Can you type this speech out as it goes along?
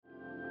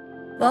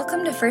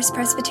Welcome to First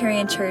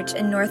Presbyterian Church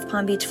in North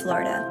Palm Beach,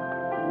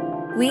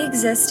 Florida. We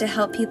exist to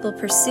help people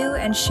pursue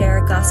and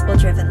share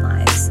gospel-driven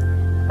lives.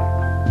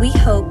 We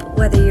hope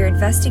whether you're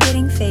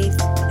investigating faith,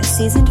 a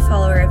seasoned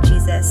follower of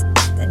Jesus,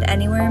 and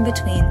anywhere in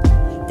between,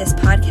 this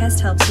podcast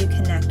helps you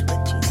connect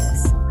with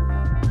Jesus.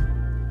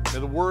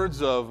 May the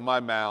words of my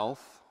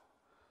mouth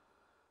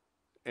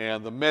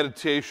and the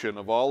meditation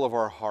of all of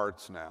our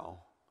hearts now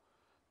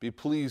be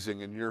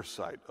pleasing in your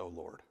sight, O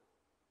Lord.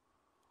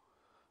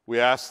 We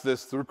ask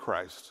this through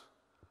Christ,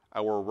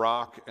 our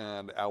rock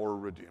and our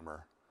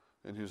Redeemer,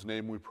 in whose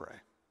name we pray.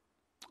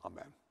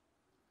 Amen.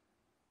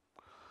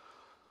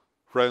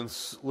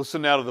 Friends,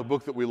 listen now to the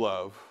book that we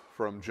love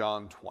from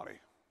John 20.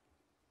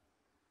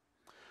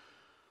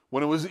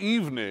 When it was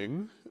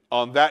evening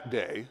on that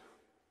day,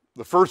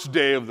 the first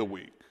day of the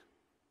week,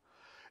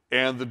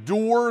 and the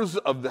doors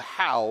of the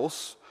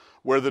house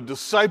where the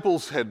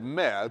disciples had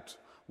met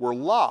were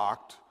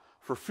locked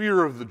for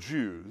fear of the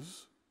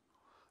Jews,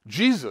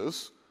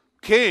 Jesus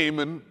came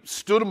and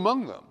stood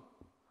among them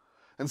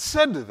and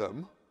said to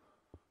them,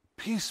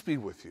 "Peace be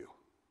with you."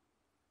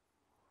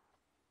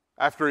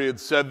 After he had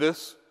said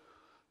this,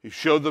 he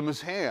showed them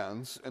his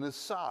hands and his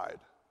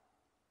side.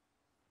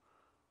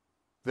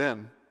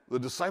 Then the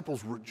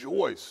disciples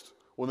rejoiced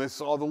when they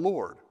saw the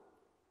Lord.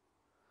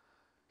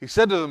 He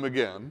said to them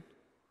again,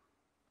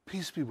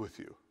 "Peace be with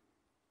you.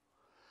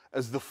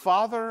 As the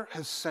Father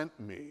has sent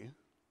me,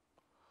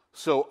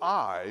 so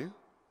I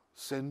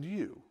send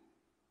you."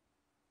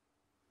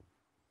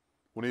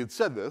 When he had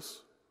said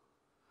this,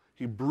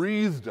 he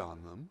breathed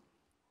on them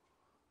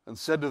and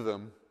said to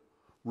them,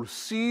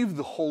 "Receive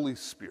the Holy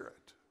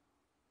Spirit.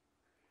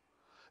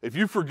 If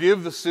you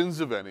forgive the sins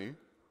of any,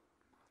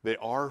 they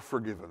are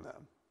forgiven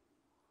them.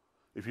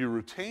 If you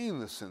retain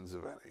the sins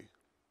of any,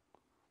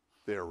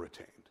 they are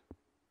retained."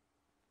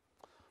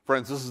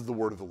 Friends, this is the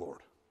word of the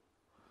Lord.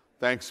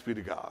 Thanks be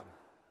to God.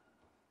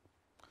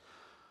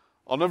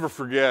 I'll never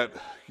forget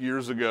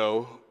years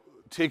ago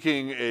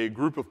taking a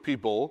group of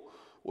people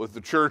with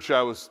the church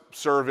I was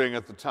serving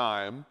at the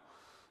time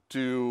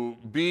to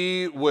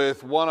be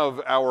with one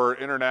of our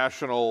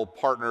international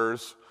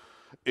partners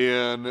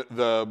in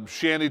the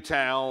shanty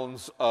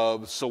towns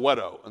of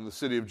Soweto in the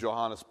city of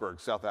Johannesburg,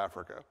 South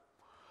Africa.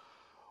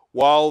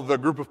 While the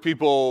group of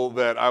people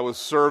that I was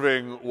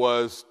serving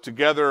was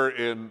together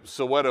in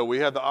Soweto, we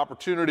had the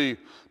opportunity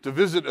to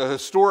visit a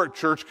historic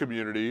church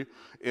community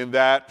in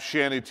that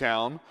shanty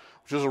town,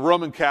 which is a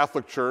Roman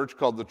Catholic church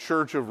called the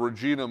Church of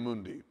Regina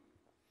Mundi.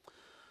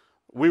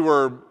 We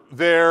were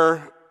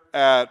there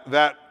at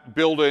that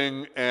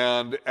building,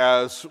 and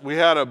as we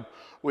had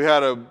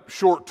a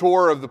short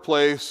tour of the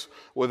place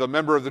with a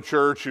member of the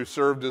church who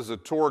served as a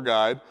tour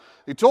guide.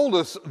 He told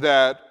us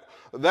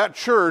that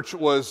church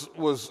was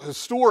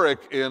historic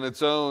in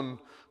its own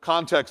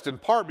context, in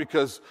part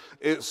because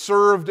it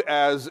served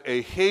as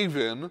a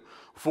haven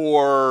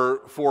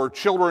for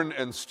children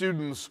and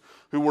students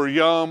who were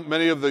young,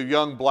 many of the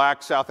young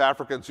black South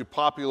Africans who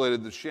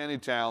populated the shanty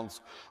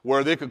towns,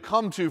 where they could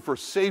come to for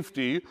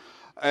safety,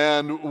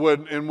 and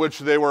in which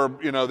they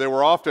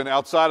were often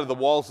outside of the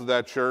walls of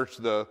that church,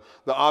 the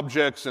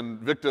objects and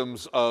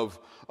victims of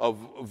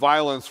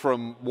violence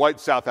from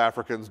white South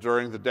Africans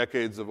during the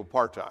decades of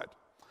apartheid.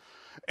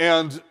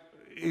 And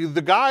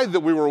the guide that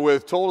we were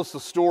with told us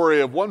the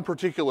story of one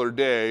particular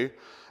day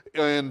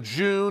in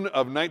June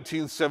of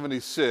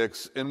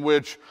 1976, in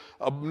which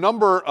a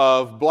number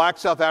of black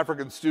South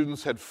African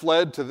students had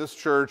fled to this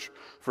church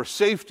for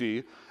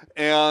safety,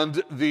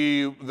 and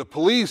the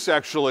police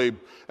actually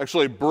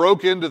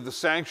broke into the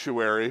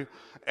sanctuary,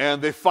 and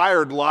they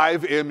fired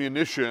live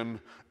ammunition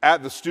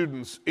at the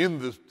students in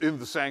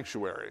the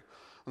sanctuary.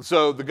 And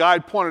so the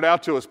guide pointed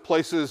out to us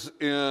places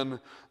in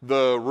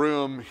the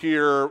room,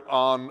 here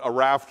on a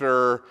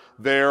rafter,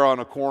 there on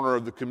a corner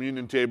of the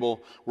communion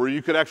table, where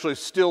you could actually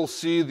still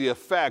see the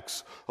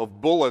effects of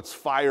bullets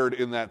fired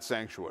in that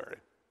sanctuary.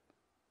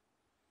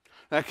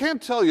 Now, I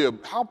can't tell you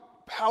how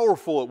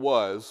powerful it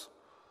was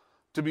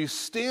to be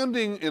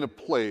standing in a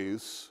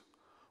place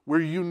where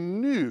you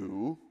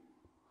knew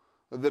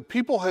that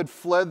people had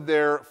fled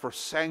there for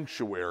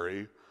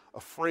sanctuary,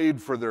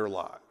 afraid for their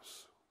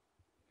lives.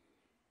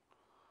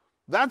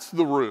 That's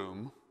the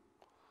room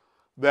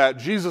that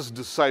Jesus'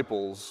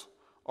 disciples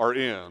are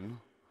in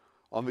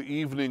on the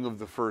evening of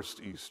the first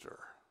Easter.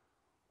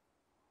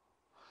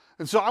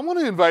 And so I want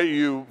to invite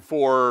you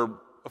for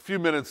a few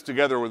minutes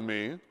together with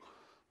me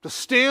to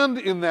stand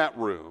in that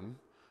room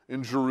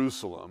in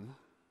Jerusalem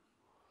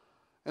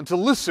and to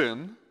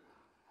listen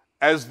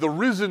as the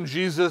risen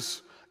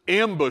Jesus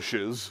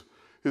ambushes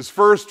his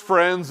first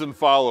friends and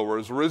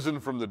followers risen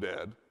from the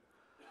dead,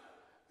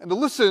 and to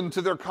listen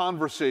to their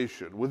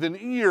conversation with an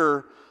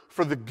ear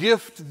for the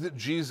gift that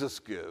Jesus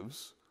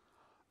gives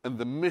and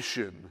the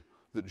mission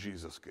that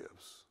Jesus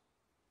gives.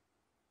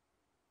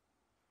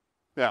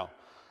 Now,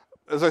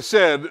 as I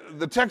said,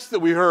 the text that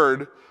we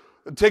heard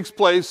takes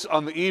place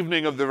on the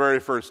evening of the very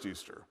first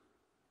Easter.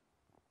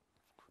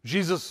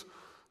 Jesus'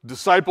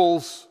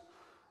 disciples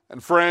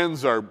and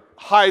friends are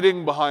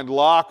hiding behind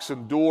locks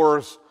and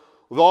doors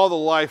with all the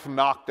life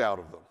knocked out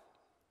of them.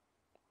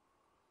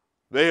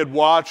 They had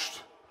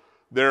watched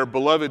their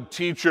beloved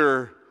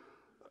teacher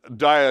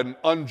die an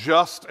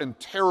unjust and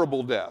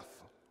terrible death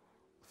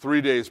 3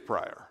 days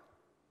prior.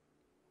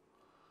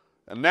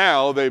 And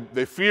now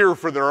they fear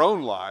for their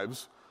own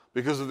lives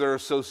because of their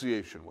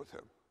association with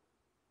him.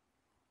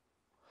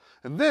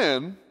 And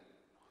then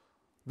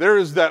there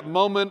is that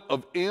moment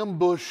of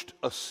ambushed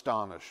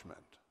astonishment.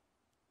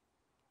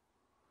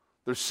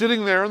 They're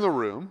sitting there in the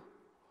room,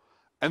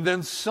 and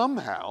then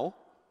somehow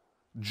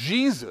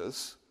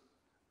Jesus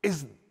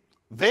is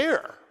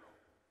there.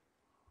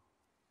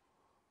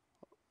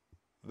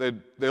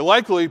 They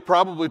likely,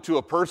 probably to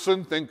a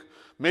person, think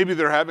maybe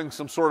they're having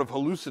some sort of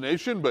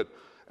hallucination, but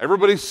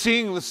everybody's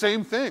seeing the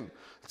same thing.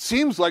 It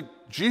seems like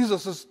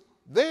Jesus is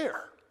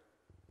there.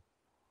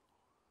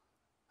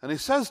 And he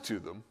says to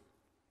them,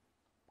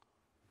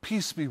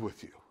 "Peace be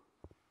with you.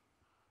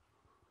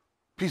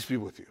 Peace be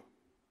with you."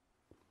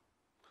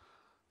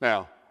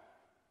 Now,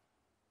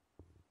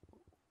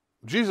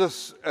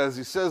 Jesus, as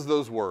he says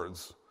those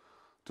words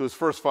to his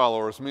first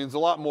followers, means a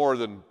lot more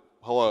than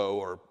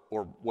hello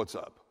or what's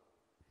up.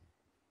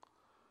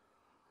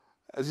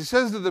 As he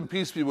says to them,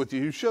 "Peace be with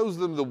you," he shows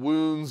them the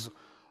wounds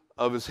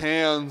of his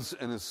hands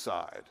and his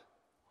side.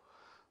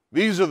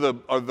 These are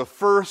the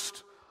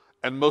first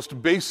and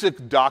most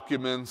basic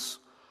documents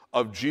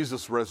of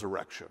Jesus'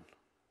 resurrection.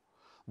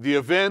 The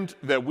event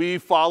that we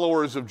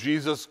followers of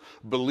Jesus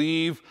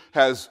believe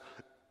has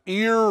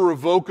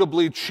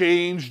irrevocably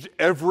changed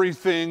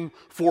everything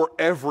for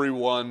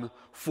everyone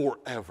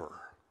forever.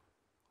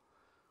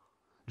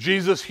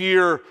 Jesus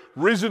here,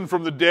 risen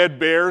from the dead,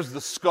 bears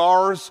the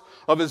scars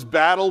of his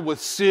battle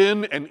with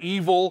sin and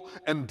evil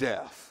and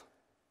death.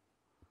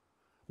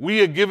 We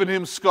had given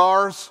him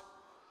scars,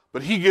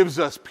 but he gives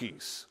us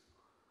peace.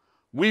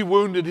 We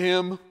wounded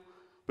him,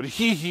 but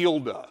he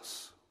healed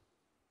us.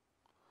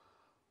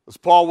 As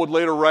Paul would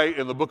later write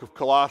in the book of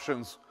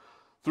Colossians,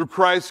 through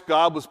Christ,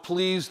 God was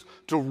pleased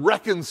to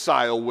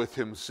reconcile with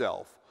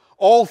himself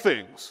all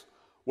things,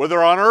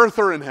 whether on earth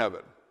or in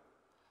heaven,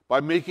 by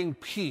making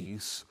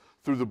peace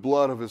through the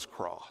blood of his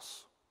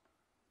cross.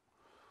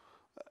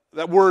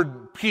 That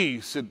word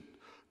peace, it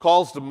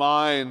calls to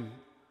mind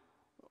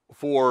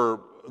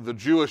for the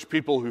Jewish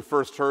people who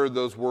first heard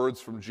those words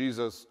from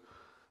Jesus,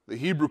 the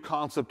Hebrew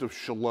concept of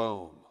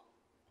shalom,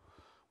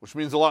 which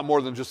means a lot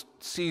more than just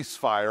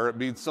ceasefire. It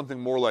means something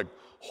more like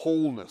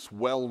wholeness,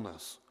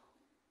 wellness.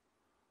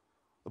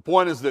 The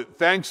point is that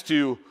thanks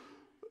to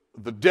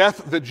the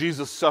death that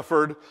Jesus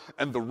suffered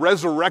and the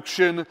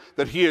resurrection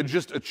that he had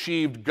just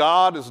achieved,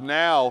 God is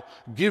now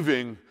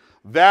giving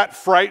that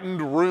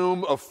frightened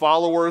room of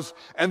followers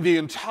and the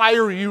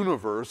entire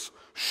universe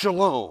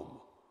shalom,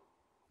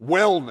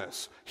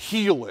 wellness,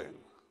 healing.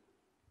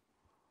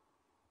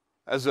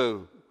 As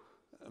a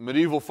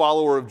medieval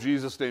follower of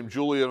Jesus named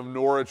Julian of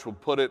Norwich will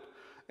put it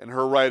in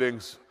her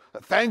writings,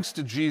 thanks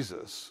to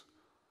Jesus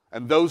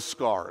and those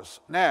scars,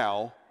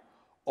 now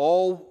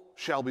all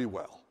shall be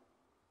well,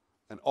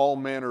 and all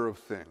manner of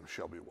things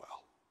shall be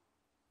well.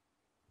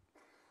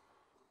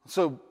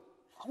 So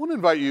I want to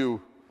invite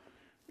you,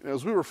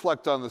 as we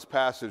reflect on this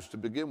passage to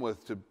begin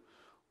with,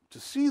 to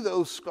see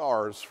those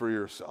scars for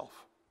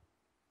yourself.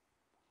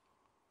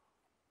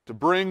 To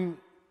bring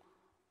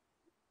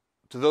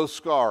to those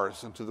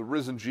scars and to the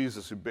risen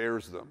Jesus who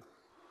bears them,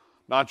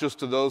 not just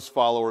to those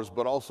followers,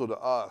 but also to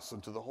us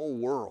and to the whole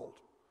world.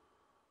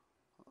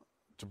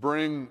 To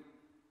bring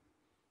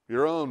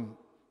your own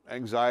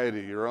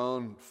anxiety, your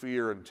own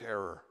fear and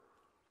terror,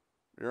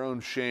 your own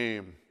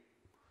shame,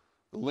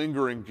 the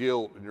lingering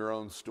guilt in your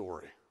own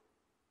story.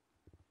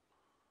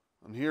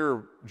 And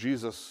here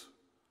Jesus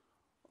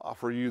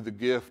offers you the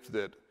gift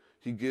that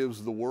he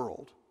gives the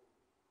world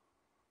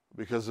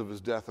because of his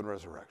death and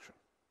resurrection.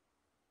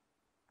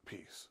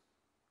 Peace.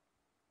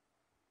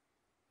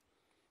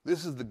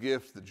 This is the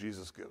gift that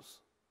Jesus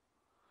gives.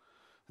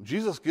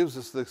 Jesus gives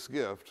us this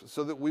gift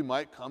so that we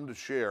might come to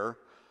share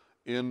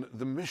in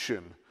the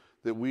mission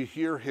that we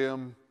hear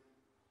him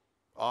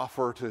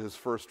offer to his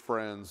first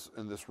friends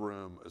in this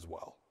room as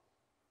well.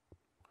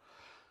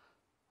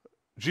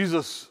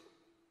 Jesus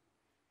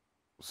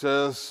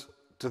says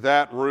to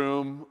that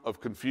room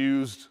of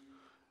confused,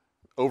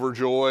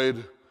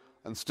 overjoyed,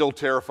 and still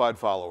terrified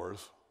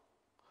followers,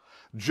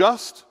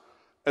 "Just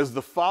as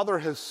the Father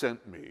has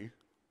sent me,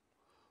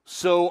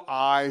 so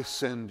I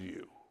send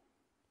you."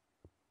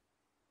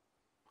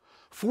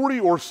 40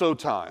 or so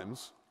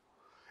times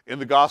in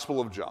the Gospel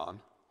of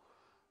John,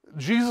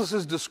 Jesus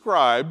is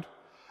described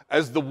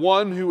as the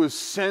one who is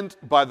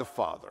sent by the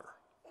Father.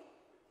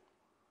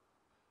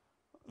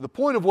 The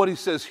point of what he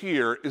says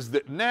here is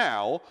that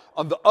now,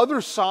 on the other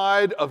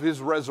side of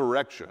his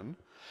resurrection,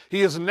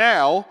 he is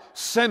now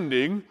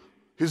sending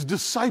his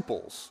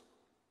disciples,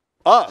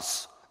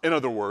 us, in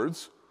other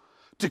words,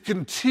 to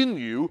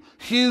continue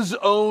his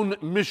own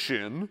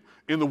mission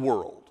in the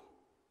world.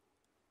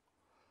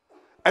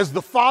 As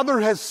the Father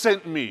has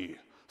sent me,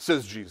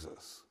 says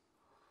Jesus,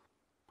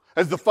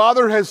 as the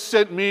Father has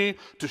sent me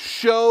to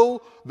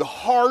show the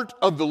heart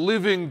of the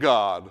living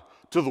God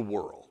to the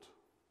world,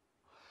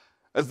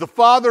 As the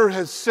Father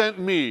has sent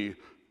me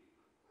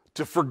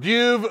to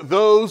forgive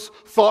those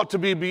thought to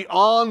be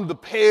beyond the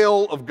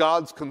pale of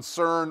God's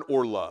concern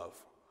or love.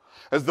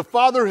 As the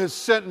Father has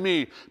sent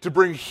me to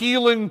bring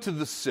healing to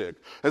the sick.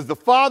 As the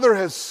Father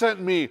has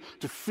sent me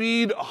to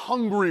feed a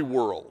hungry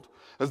world.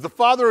 As the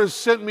Father has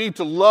sent me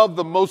to love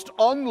the most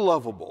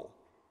unlovable.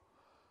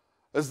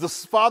 As the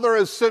Father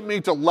has sent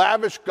me to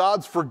lavish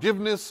God's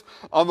forgiveness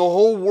on the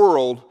whole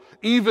world,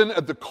 even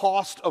at the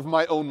cost of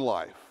my own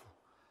life.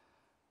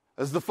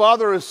 As the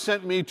Father has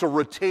sent me to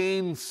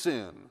retain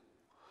sin,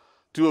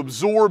 to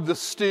absorb the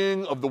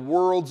sting of the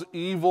world's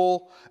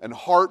evil and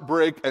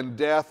heartbreak and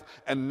death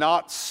and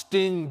not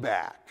sting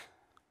back.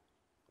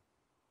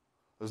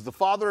 As the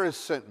Father has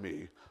sent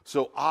me,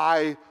 so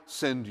I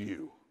send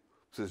you,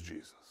 says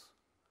Jesus.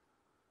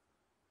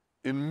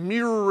 In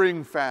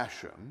mirroring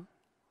fashion,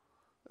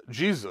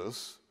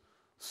 Jesus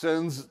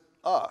sends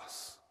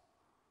us,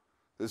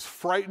 his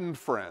frightened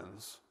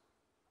friends,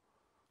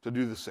 to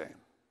do the same.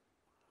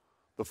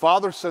 The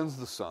Father sends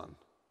the Son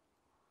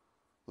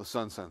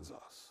sends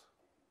us.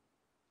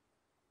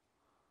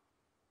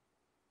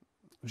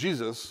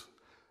 Jesus,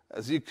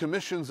 as he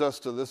commissions us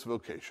to this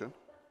vocation,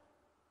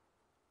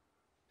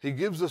 he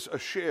gives us a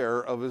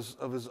share of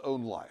his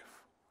own life.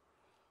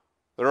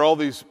 There are all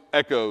these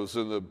echoes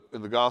in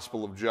the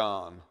Gospel of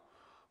John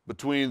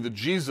between the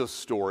Jesus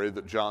story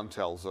that John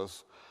tells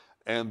us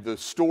and the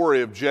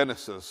story of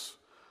Genesis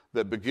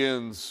that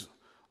begins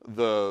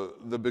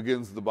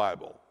the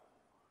Bible.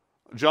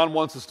 John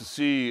wants us to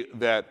see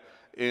that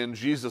in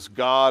Jesus,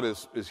 God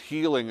is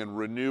healing and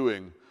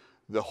renewing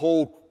the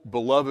whole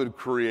beloved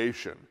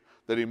creation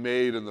that he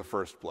made in the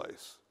first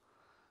place.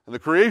 In the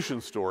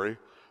creation story,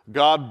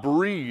 God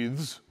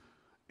breathes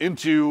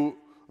into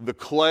the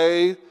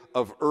clay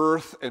of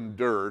earth and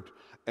dirt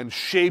and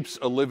shapes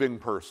a living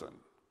person.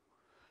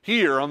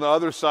 Here, on the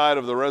other side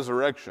of the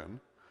resurrection,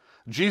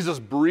 Jesus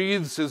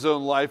breathes his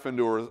own life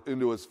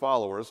into his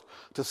followers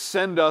to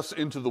send us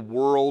into the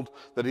world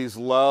that he's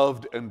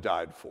loved and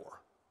died for.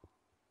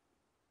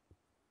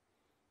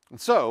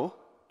 And so,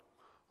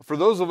 for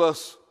those of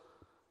us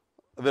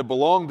that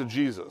belong to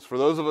Jesus, for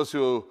those of us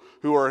who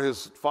are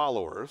his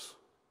followers,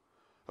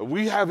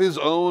 we have his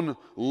own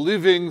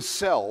living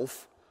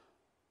self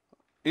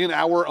in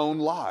our own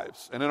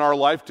lives and in our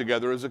life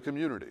together as a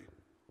community.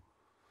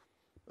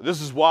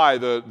 This is why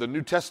the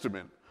New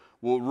Testament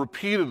will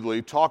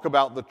repeatedly talk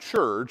about the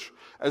church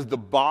as the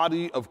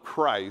body of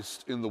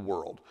Christ in the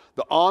world,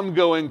 the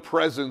ongoing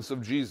presence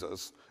of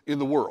Jesus in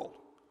the world.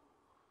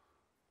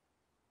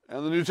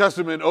 And the New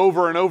Testament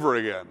over and over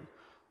again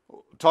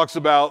talks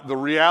about the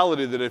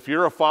reality that if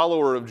you're a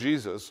follower of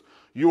Jesus,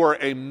 you are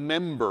a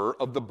member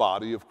of the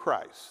body of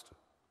Christ.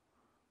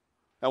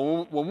 Now,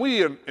 when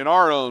we, in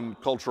our own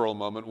cultural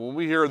moment, when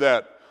we hear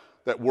that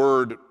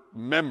word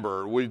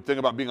member, we think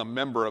about being a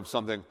member of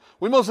something,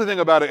 we mostly think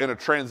about it in a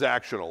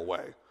transactional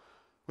way.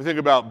 We think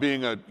about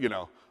being a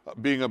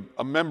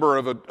member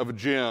of a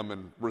gym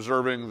and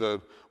reserving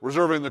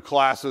the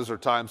classes or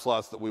time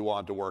slots that we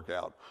want to work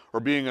out, or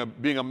being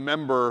a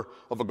member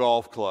of a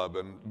golf club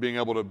and being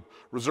able to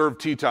reserve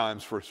tee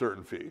times for a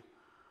certain fee.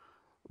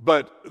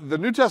 But the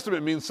New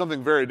Testament means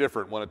something very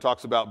different when it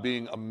talks about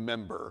being a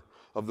member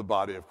of the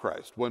body of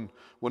Christ. When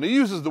it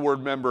uses the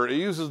word member, it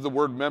uses the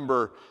word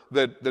member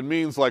that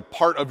means like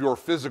part of your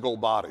physical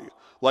body,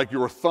 like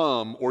your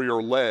thumb or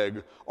your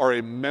leg are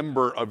a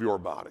member of your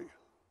body.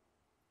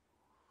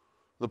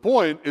 The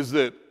point is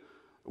that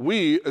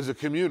we as a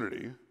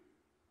community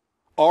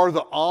are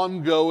the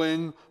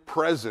ongoing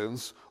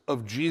presence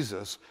of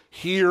Jesus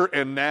here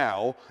and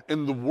now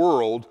in the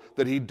world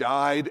that he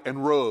died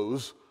and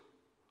rose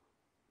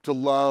to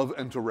love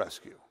and to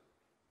rescue.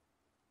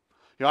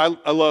 You know,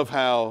 I love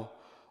how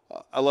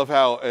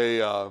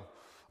a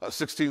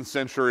 16th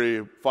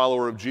century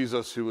follower of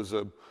Jesus who was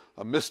a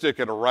mystic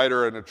and a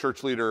writer and a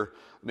church leader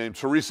named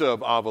Teresa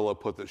of Avila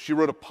put this. She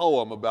wrote a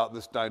poem about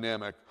this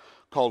dynamic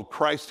called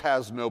Christ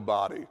Has No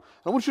Body.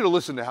 I want you to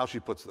listen to how she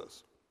puts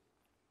this.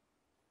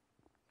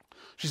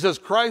 She says,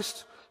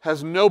 Christ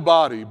has no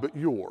body but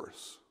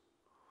yours,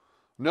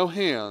 no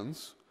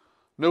hands,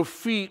 no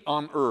feet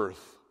on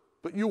earth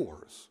but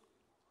yours.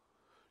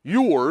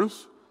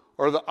 Yours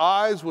are the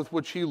eyes with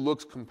which he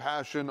looks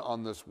compassion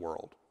on this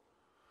world.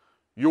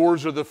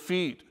 Yours are the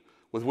feet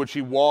with which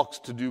he walks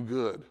to do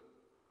good.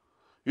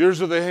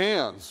 Yours are the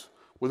hands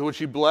with which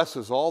he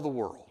blesses all the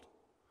world.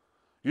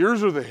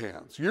 Yours are the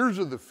hands. Yours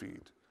are the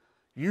feet.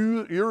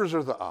 Yours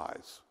are the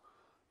eyes.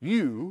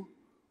 You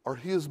are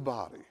his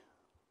body.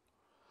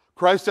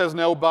 Christ has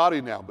no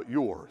body now but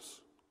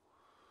yours.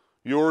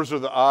 Yours are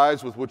the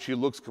eyes with which he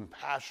looks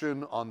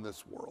compassion on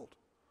this world.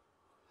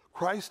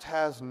 Christ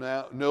has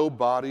no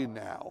body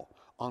now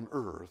on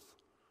earth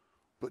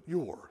but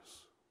yours.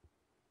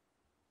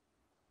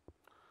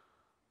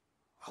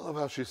 I love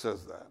how she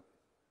says that.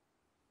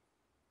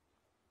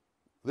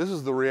 This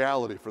is the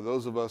reality for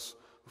those of us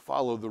who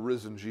follow the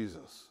risen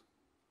Jesus.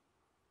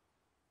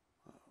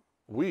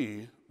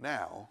 We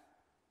now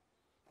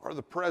are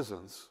the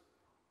presence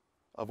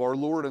of our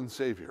Lord and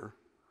Savior,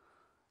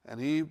 and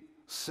he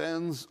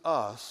sends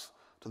us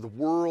to the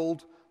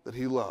world that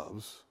he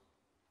loves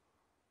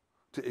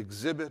to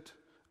exhibit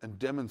and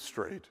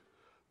demonstrate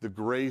the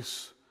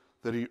grace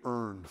that he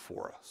earned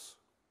for us.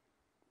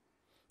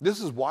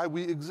 This is why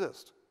we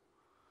exist.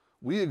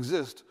 We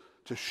exist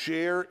to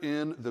share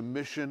in the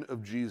mission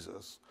of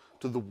Jesus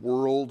to the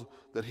world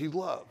that he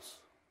loves.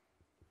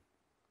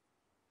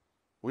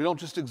 We don't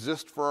just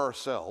exist for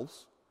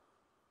ourselves.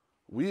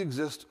 We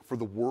exist for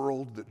the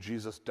world that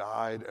Jesus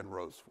died and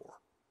rose for.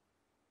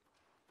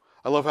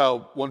 I love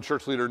how one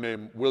church leader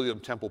named William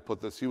Temple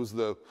put this. He was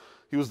the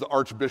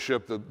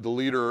archbishop, the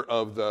leader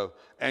of the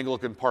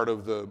Anglican part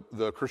of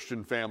the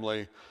Christian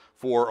family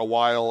for a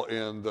while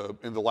in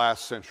the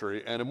last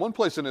century. And in one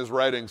place in his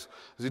writings,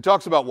 as he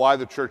talks about why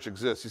the church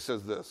exists, he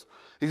says this.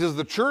 He says,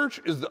 the church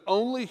is the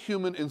only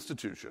human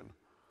institution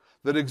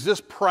that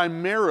exists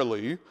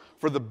primarily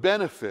for the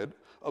benefit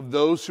of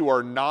those who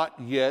are not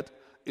yet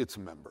its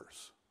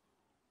members.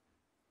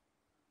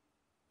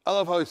 I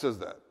love how he says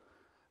that.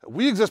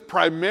 We exist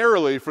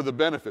primarily for the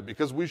benefit,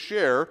 because we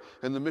share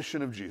in the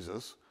mission of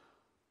Jesus.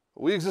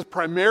 We exist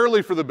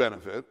primarily for the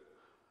benefit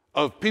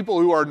of people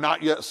who are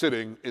not yet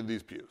sitting in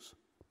these pews.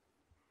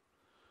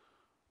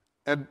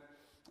 And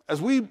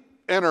as we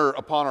enter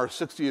upon our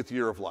 60th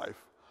year of life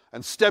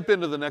and step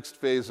into the next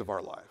phase of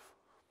our life,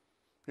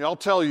 I'll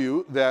tell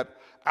you that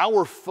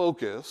our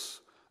focus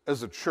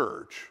as a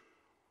church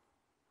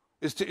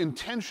is to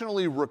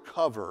intentionally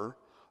recover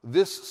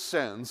this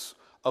sense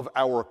of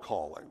our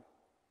calling.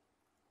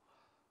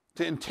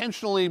 To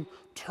intentionally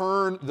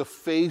turn the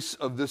face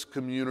of this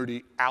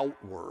community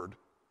outward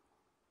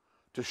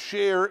to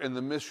share in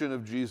the mission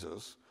of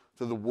Jesus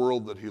to the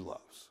world that he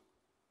loves.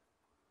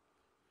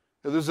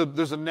 There's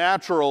a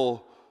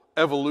natural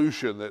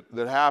evolution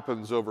that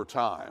happens over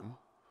time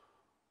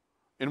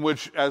in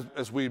which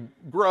as we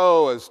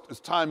grow, as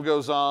time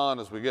goes on,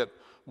 as we get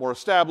more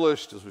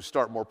established, as we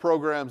start more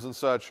programs and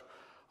such,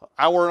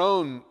 our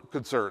own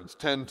concerns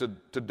tend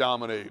to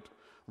dominate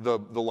the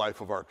life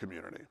of our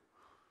community.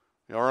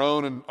 Our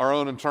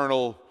own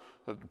internal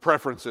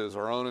preferences,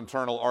 our own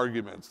internal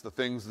arguments, the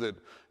things that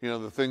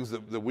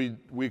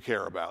we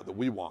care about, that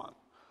we want.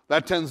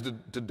 That tends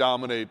to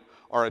dominate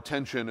our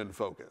attention and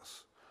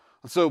focus.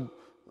 And so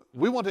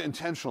we want to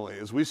intentionally,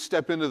 as we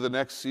step into the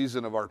next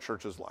season of our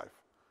church's life,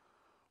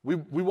 we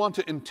want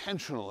to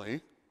intentionally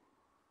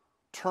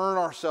turn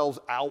ourselves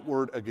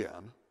outward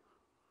again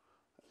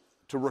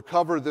to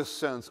recover this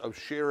sense of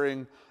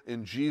sharing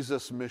in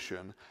Jesus'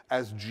 mission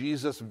as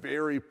Jesus'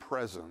 very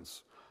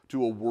presence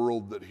to a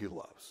world that he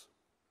loves.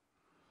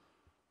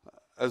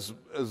 As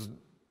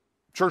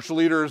church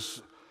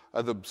leaders,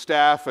 the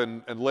staff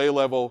and lay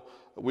level,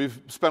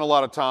 we've spent a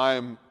lot of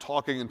time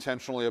talking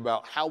intentionally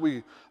about how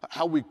we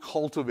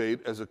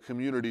cultivate as a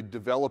community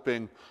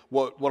developing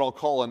what I'll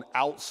call an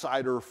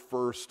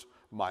outsider-first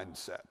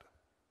mindset.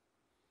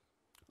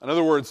 In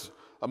other words,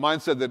 a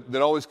mindset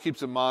that always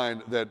keeps in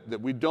mind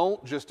that we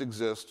don't just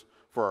exist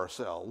for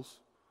ourselves,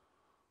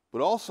 but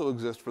also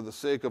exist for the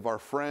sake of our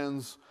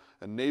friends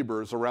and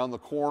neighbors around the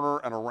corner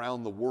and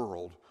around the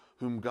world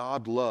whom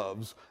God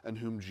loves and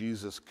whom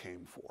Jesus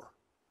came for.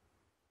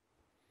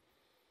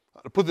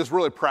 To put this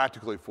really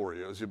practically for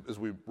you as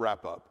we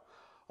wrap up,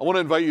 I want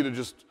to invite you to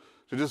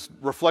just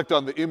reflect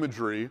on the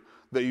imagery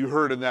that you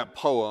heard in that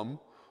poem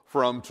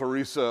from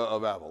Teresa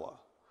of Avila.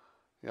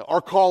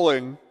 Our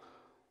calling,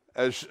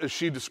 as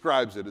she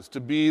describes it, is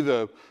to be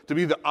the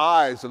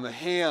eyes and the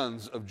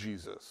hands of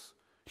Jesus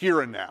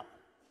here and now.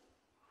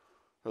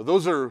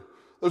 Those are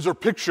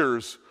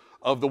pictures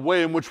of the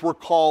way in which we're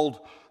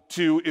called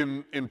to,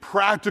 in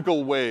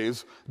practical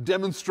ways,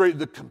 demonstrate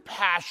the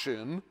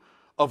compassion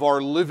of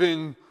our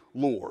living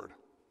Lord.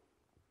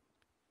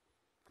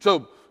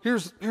 So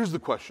here's the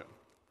question.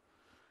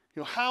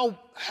 How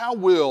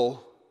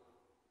will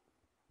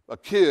a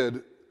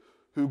kid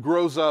who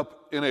grows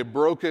up in a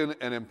broken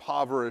and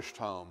impoverished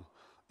home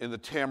in the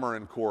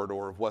Tamarind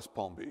corridor of West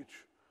Palm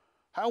Beach,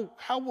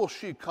 how will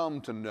she come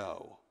to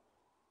know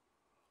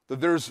that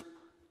there's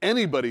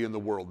anybody in the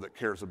world that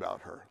cares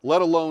about her,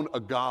 let alone a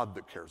God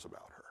that cares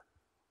about her?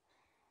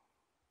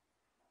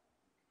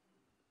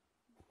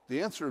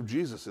 The answer of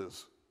Jesus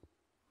is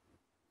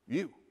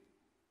you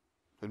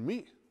and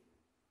me.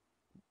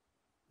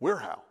 We're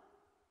how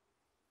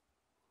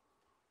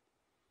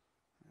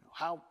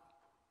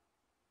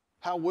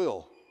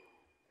will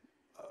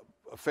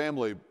a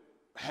family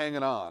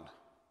hanging on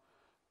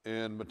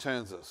in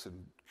Matanzas in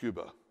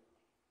Cuba,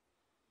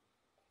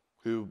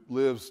 who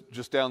lives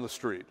just down the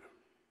street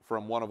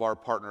from one of our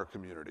partner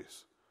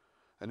communities,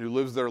 and who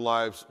lives their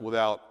lives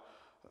without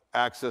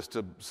access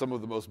to some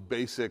of the most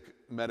basic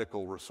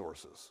medical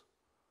resources,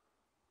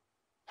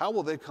 how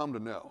will they come to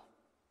know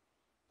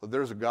that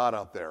there's a God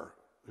out there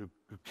who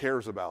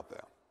cares about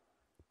them?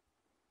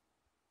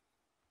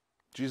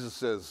 Jesus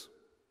says,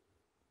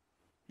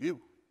 you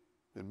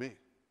and me,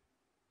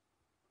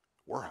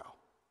 we're how.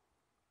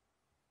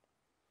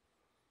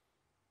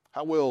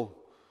 How will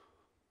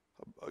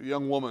a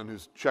young woman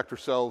who's checked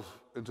herself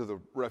into the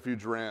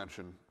refuge ranch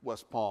in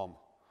West Palm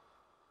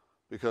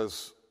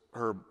because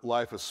her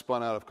life has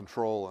spun out of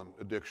control and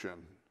addiction.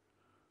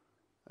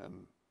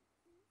 And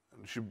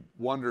she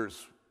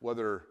wonders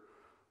whether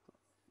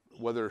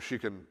she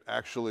can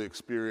actually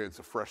experience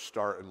a fresh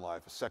start in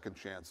life, a second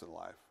chance in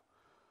life.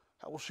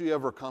 How will she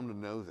ever come to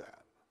know that?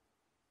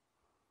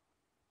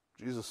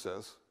 Jesus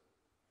says,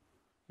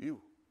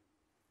 you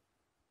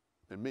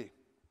and me.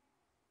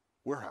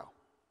 We're how.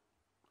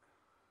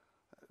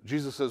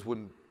 Jesus says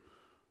when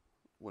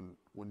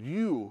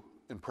you,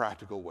 in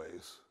practical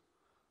ways,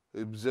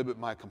 exhibit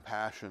my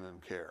compassion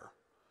and care,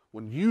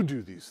 when you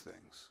do these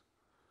things,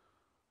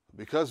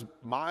 because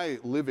my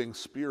living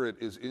Spirit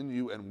is in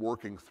you and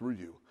working through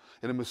you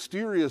in a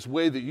mysterious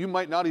way that you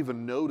might not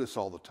even notice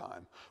all the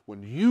time,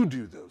 when you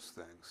do those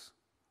things,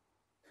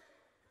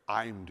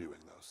 I'm doing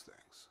those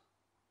things.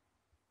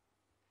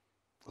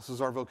 This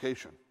is our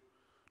vocation,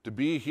 to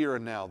be here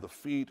and now, the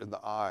feet and the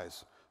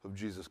eyes of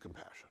Jesus'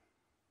 compassion.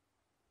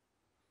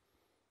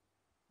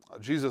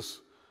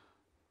 Jesus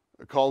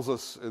calls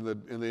us in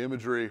the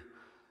imagery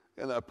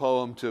in that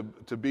poem to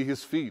be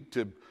his feet,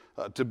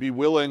 to be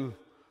willing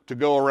to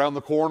go around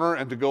the corner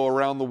and to go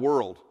around the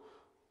world,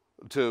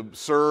 to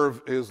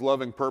serve his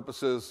loving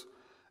purposes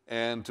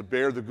and to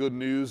bear the good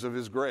news of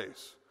his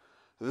grace.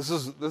 This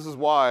is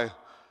why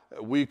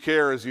we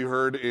care, as you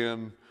heard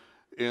in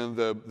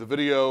the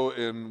video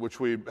in which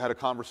we had a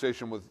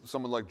conversation with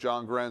someone like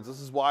John Grenz.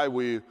 This is why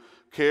we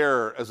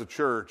care as a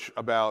church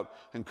about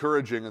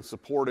encouraging and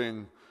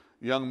supporting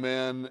young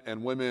men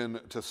and women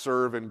to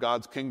serve in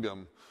God's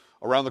kingdom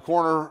around the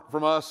corner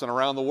from us and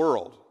around the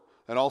world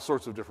in all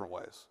sorts of different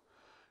ways.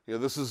 You know,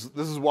 this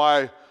is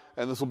why,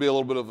 and this will be a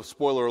little bit of a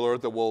spoiler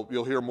alert that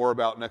you'll hear more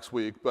about next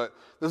week, but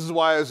this is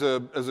why as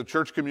a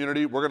church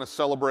community, we're going to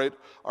celebrate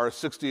our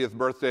 60th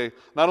birthday,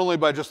 not only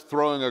by just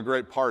throwing a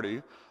great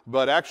party,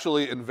 but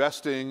actually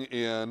investing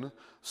in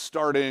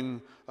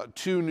starting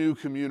 2 new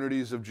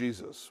communities of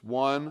Jesus.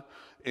 One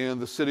in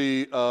the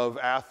city of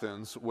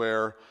Athens,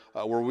 where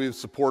we've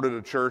supported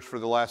a church for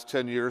the last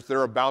 10 years.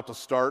 They're about to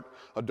start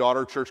a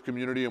daughter church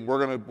community, and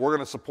we're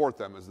gonna support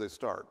them as they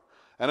start.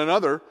 And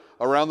another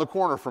around the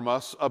corner from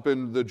us, up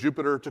in the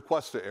Jupiter to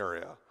Cuesta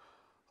area.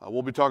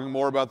 We'll be talking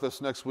more about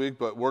this next week,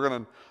 but we're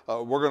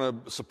gonna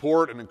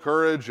support and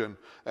encourage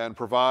and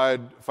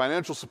provide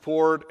financial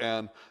support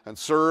and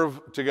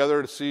serve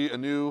together to see a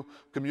new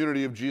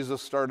community of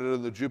Jesus started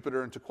in the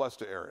Jupiter and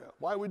Tequesta area.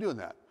 Why are we doing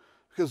that?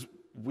 Because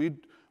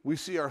we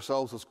see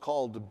ourselves as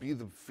called to be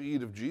the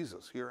feet of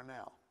Jesus here and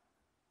now.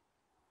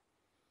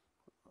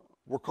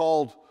 We're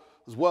called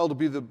as well to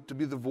be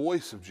the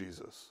voice of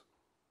Jesus.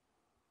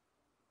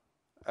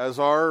 As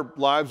our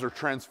lives are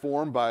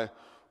transformed by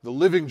the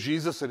living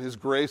Jesus and his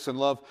grace and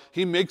love,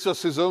 he makes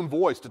us his own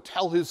voice to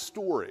tell his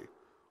story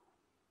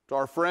to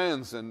our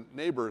friends and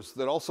neighbors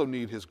that also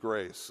need his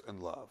grace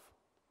and love.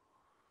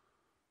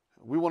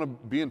 We want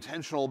to be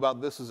intentional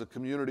about this as a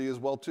community as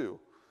well too.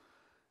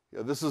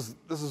 Yeah, this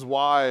is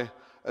why,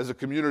 as a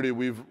community,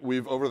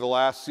 we've over the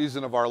last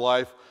season of our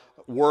life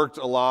worked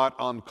a lot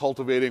on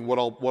cultivating what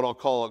I'll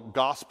call a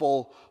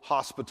gospel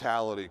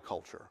hospitality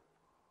culture.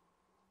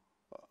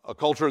 A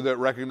culture that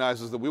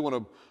recognizes that we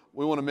want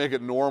to make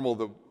it normal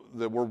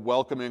that we're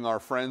welcoming our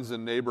friends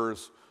and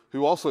neighbors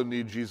who also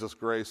need Jesus'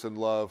 grace and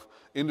love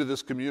into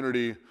this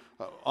community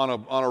on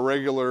a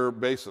regular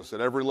basis at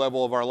every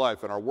level of our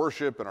life, in our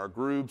worship, in our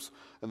groups,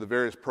 and the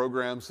various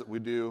programs that we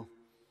do.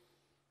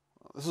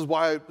 This is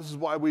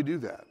why we do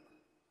that.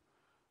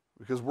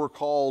 Because we're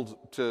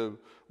called to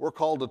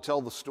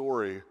tell the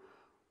story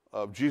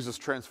of Jesus'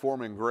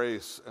 transforming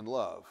grace and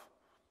love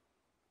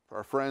for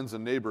our friends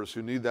and neighbors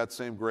who need that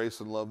same grace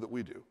and love that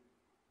we do.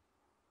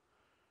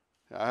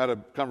 I had a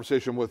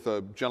conversation with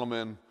a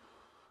gentleman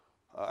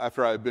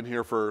after I had been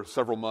here for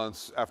several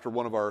months after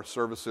one of our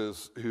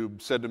services who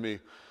said to me,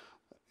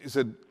 he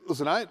said,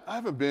 listen, I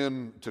haven't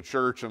been to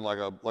church in like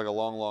a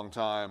long, long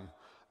time,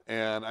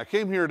 and I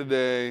came here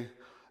today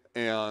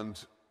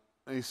and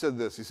he said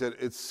this, he said,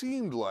 it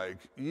seemed like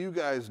you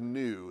guys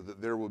knew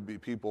that there would be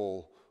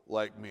people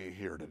like me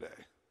here today.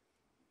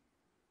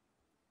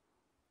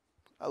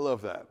 I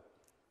love that.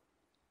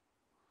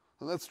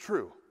 And that's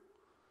true.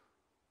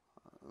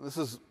 This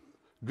is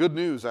good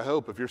news, I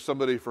hope, if you're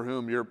somebody for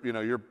whom you're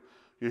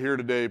here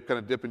today kind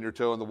of dipping your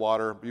toe in the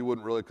water. You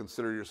wouldn't really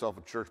consider yourself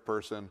a church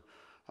person.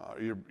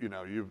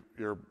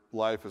 Your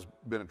life has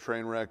been a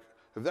train wreck.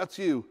 If that's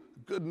you,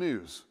 good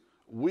news.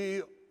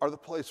 We are the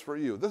place for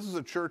you. This is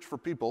a church for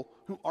people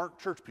who aren't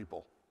church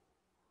people.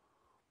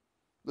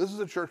 This is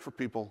a church for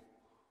people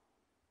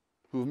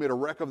who have made a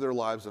wreck of their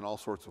lives in all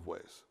sorts of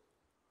ways,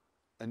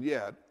 and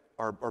yet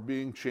are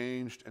being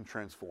changed and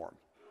transformed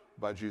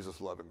by Jesus'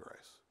 love and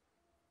grace.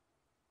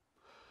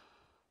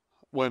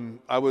 When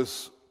I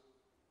was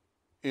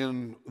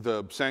in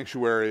the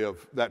sanctuary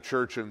of that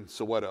church in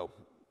Soweto,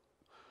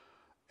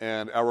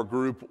 and our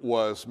group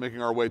was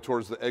making our way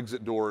towards the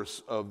exit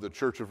doors of the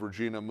Church of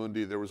Regina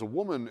Mundi, there was a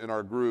woman in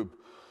our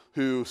group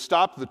who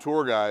stopped the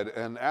tour guide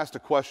and asked a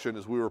question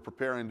as we were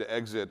preparing to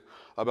exit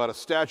about a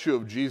statue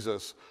of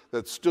Jesus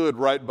that stood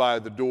right by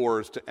the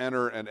doors to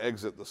enter and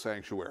exit the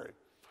sanctuary.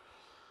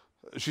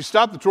 She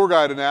stopped the tour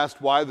guide and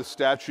asked why the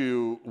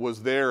statue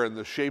was there in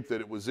the shape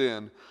that it was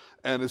in.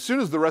 And as soon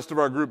as the rest of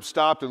our group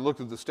stopped and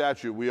looked at the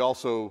statue, we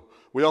also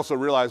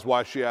realized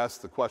why she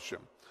asked the question.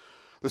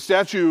 The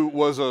statue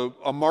was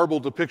a marble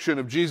depiction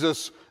of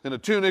Jesus in a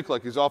tunic,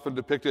 like he's often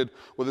depicted,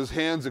 with his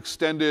hands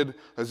extended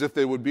as if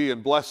they would be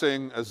in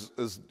blessing, as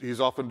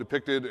he's often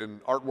depicted in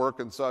artwork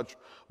and such.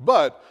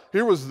 But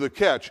here was the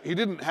catch. He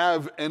didn't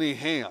have any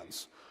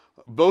hands.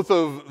 Both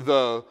of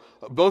the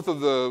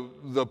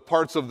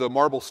parts of the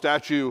marble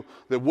statue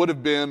that would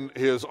have been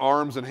his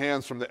arms and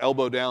hands from the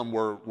elbow down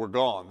were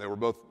gone. They were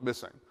both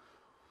missing.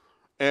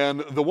 And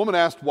the woman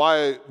asked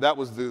why that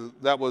was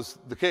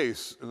the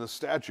case in the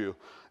statue.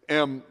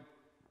 And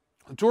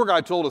the tour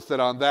guide told us that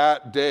on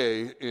that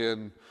day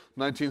in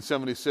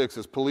 1976,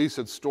 as police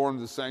had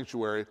stormed the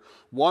sanctuary,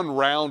 one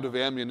round of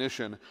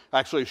ammunition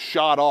actually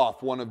shot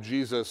off one of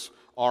Jesus'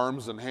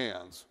 arms and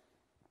hands.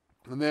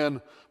 And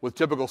then, with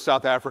typical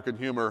South African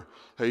humor,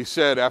 he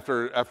said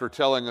after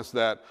telling us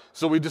that,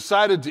 so we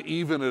decided to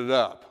even it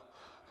up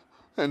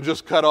and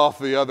just cut off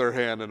the other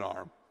hand and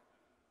arm.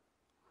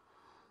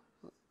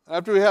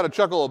 After we had a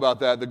chuckle about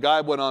that, the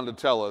guy went on to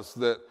tell us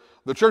that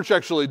the church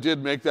actually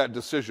did make that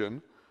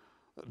decision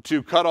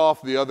to cut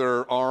off the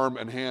other arm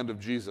and hand of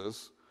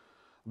Jesus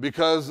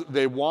because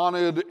they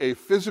wanted a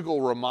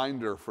physical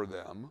reminder for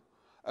them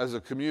as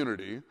a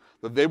community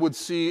that they would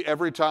see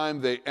every time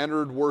they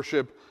entered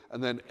worship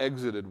and then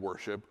exited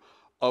worship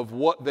of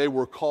what they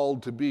were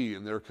called to be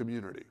in their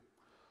community.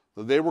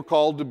 That they were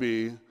called to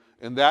be,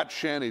 in that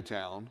shanty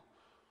town,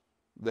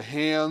 the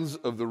hands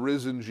of the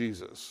risen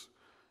Jesus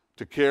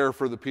to care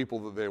for the people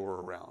that they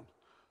were around.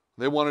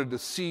 They wanted to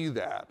see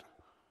that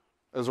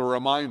as a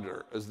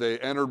reminder as they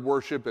entered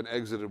worship and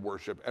exited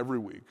worship every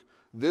week.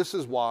 This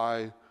is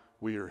why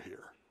we are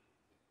here.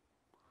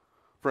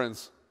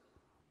 Friends,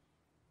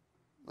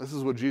 this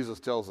is what Jesus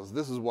tells us.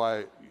 This is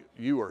why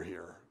you are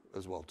here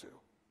as well too.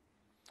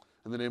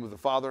 In the name of the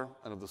Father,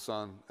 and of the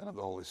Son, and of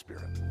the Holy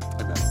Spirit.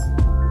 Amen.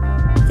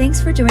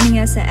 Thanks for joining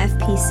us at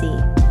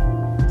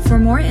FPC. For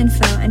more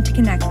info and to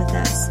connect with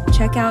us,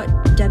 check out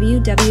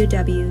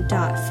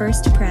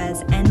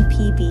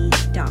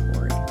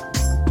www.firstpresnpb.org.